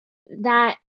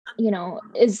that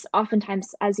is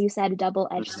oftentimes, as you said, a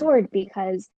double-edged Hmm. sword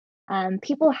because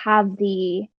people have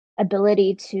the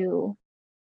ability to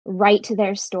write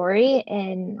their story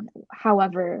in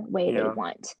however way they Yeah.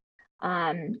 want.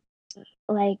 Um,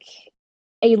 like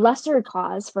a lesser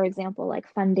cause, for example, like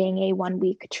funding a 1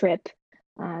 week trip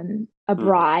Hmm.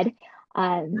 abroad,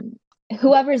 um,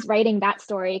 whoever's writing that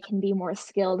story can be more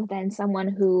skilled than someone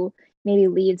who maybe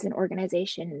leads an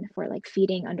organization for like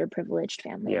feeding underprivileged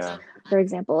families, Yeah. for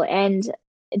example. And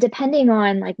depending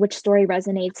on like which story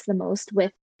resonates the most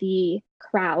with the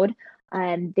crowd,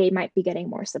 they might be getting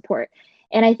more support.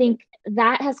 And I think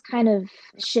that has kind of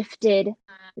shifted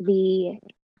the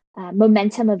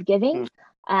momentum of giving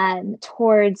Mm.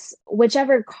 towards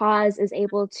whichever cause is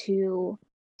able to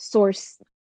source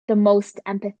the most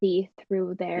empathy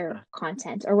through their Yeah.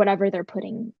 content or whatever they're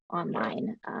putting Yeah.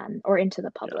 online or into the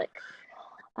Yeah. public.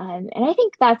 And I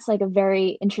think that's like a very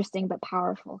interesting but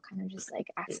powerful kind of just like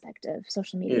It, aspect of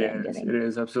social it media and is. It giving.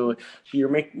 is absolutely. You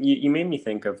made me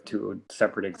think of two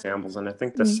separate examples, and I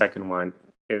think the Mm. second one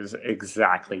is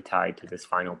exactly tied to this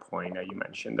final point that you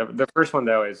mentioned. The first one,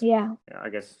 though, is Yeah. I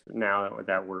guess now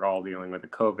that we're all dealing with the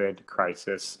COVID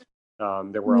crisis,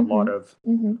 there were a lot Mm-hmm. of,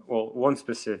 Mm-hmm. well, one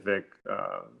specific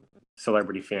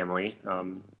celebrity family,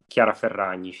 Chiara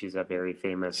Ferragni. She's a very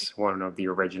famous, one of the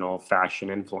original fashion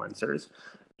influencers,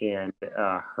 and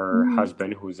her Mm-hmm.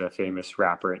 husband, who's a famous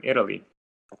rapper in Italy.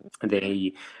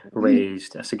 They Mm-hmm.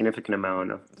 raised a significant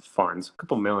amount of funds, a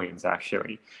couple millions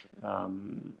actually,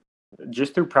 um,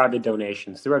 just through private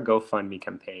donations, through a GoFundMe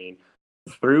campaign,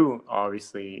 through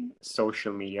obviously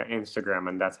social media, Instagram,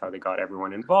 and that's how they got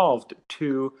everyone involved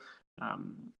to,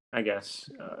 um, I guess,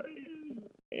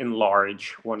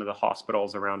 enlarge one of the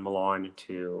hospitals around Milan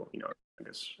to, I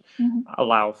guess, Mm-hmm.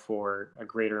 allow for a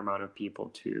greater amount of people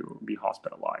to be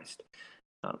hospitalized.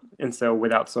 And so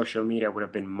without social media, it would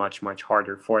have been much, much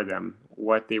harder for them.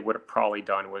 What they would have probably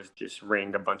done was just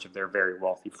ring a bunch of their very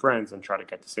wealthy friends and try to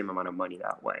get the same amount of money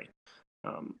that way.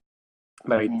 Um,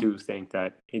 but I Yeah. do think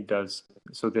that it does.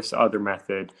 So this other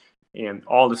method and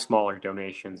all the smaller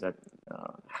donations that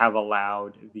have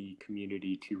allowed the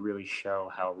community to really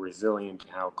show how resilient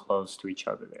and how close to each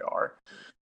other they are.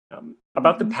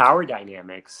 About the Mm-hmm. power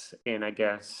dynamics, and I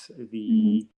guess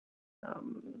Mm-hmm.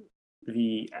 um,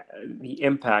 the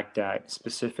impact that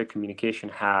specific communication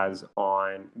has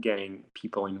on getting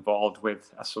people involved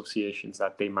with associations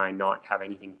that they might not have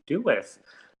anything to do with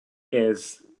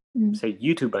is, Mm-hmm. say,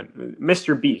 YouTube and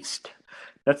Mr. Beast.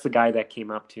 That's the guy that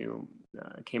came up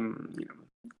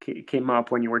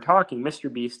when you were talking.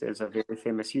 Mr. Beast is a very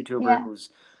famous YouTuber Yeah. who's,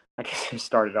 I guess,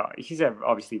 started off. He's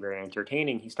obviously very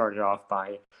entertaining. He started off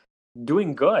by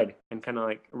doing good and kind of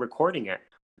like recording it.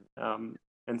 Um,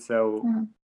 and so, Uh-huh.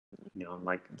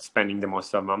 like spending the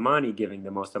most amount of money, giving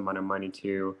the most amount of money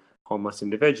to homeless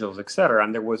individuals, etc.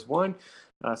 And there was one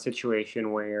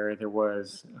situation where there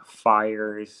was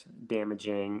fires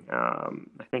damaging.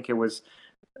 I think it was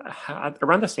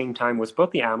around the same time was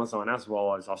both the Amazon as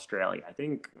well as Australia. I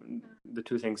think the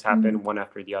two things Mm-hmm. happened one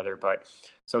after the other. But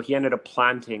so he ended up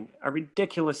planting a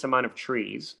ridiculous amount of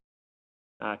trees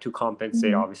to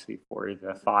compensate, Mm-hmm. obviously, for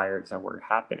the fires that were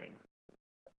happening.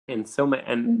 And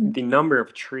Mm-hmm. the number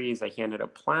of trees that he ended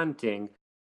up planting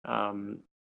um,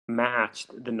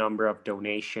 matched the number of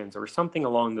donations or something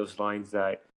along those lines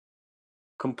that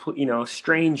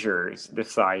strangers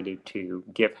decided to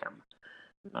give him,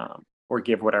 or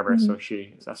give whatever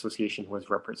Mm-hmm. association was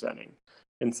representing.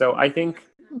 And so I think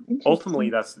Oh, ultimately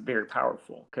interesting. that's very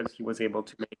powerful because he was able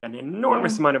to make an Yeah.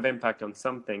 enormous amount of impact on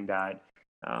something that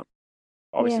um,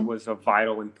 obviously Yeah. was of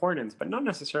vital importance, but not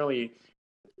necessarily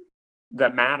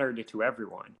that mattered to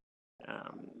everyone.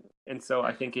 Um, and so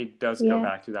I think it does go Yeah.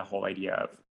 back to that whole idea of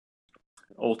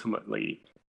ultimately,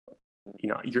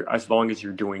 you're, as long as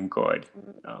you're doing good,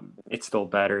 it's still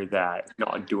better that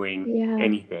not doing Yeah.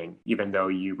 anything, even though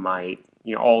you might,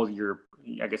 all your,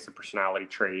 I guess, the personality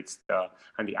traits,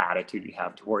 and the attitude you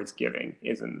have towards giving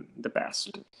isn't the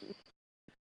best.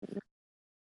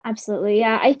 Absolutely.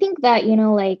 Yeah. I think that,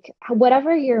 like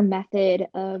whatever your method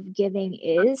of giving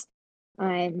is,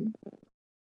 um,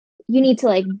 you need to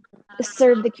like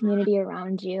serve the community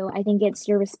around you. I think it's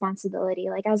your responsibility,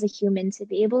 like as a human, to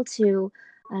be able to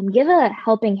give a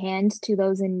helping hand to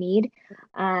those in need,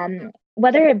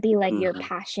 whether it be like your Hmm.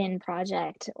 passion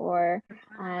project or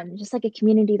just like a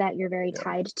community that you're very Yeah.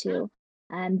 tied to.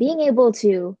 Being able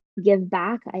to give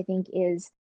back, I think,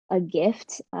 is a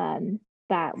gift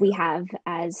that we have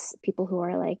as people who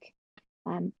are like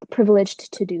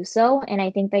privileged to do so. And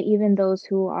I think that even those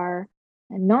who are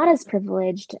not as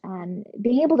privileged,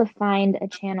 being able to find a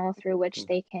channel through which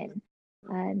they can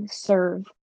serve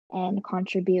and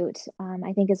contribute,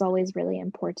 I think is always really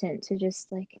important to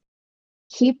just like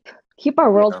keep keep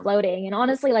our world Yeah. floating. And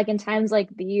honestly, like in times like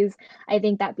these, I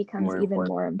think that becomes More even important.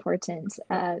 more important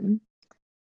Yeah.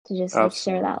 to just like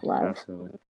share Absolutely. that love.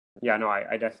 Absolutely. Yeah, no,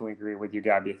 I definitely agree with you,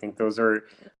 Gabby. I think those are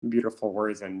beautiful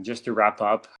words. And just to wrap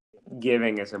up,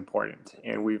 giving is important.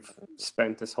 And we've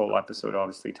spent this whole episode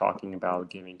obviously talking about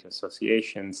giving to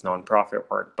associations, nonprofit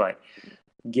work, but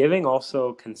giving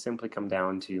also can simply come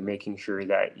down to making sure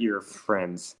that your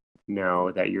friends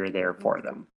know that you're there for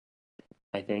them.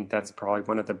 I think that's probably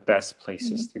one of the best Mhm.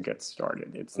 places to get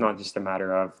started. It's not just a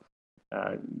matter of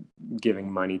uh,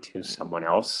 giving money to someone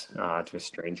else, to a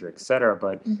stranger, etc.,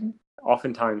 but Mhm.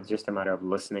 oftentimes just a matter of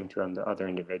listening to the other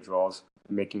individuals,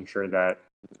 making sure that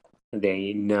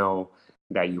they know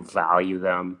that you value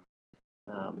them,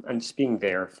 and just being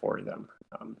there for them.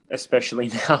 Especially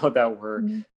now that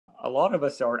Mhm. a lot of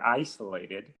us are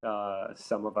isolated.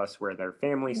 Some of us were their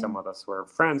family, Yeah. some of us were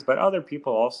friends, but other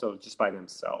people also just by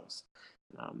themselves.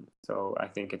 So I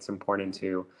think it's important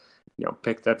to,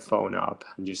 pick that phone up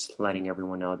and just letting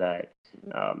everyone know that,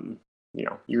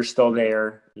 you're still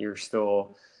there. You're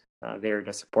still there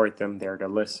to support them, there to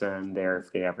listen, there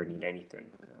if they ever need anything.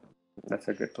 That's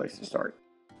a good place to start.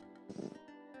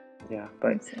 Yeah,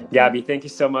 but Absolutely. Gabby, thank you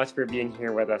so much for being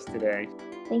here with us today.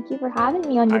 Thank you for having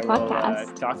me on your I will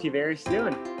podcast. talk to you very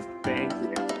soon. Thank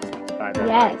you. Bye bye.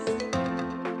 Yes.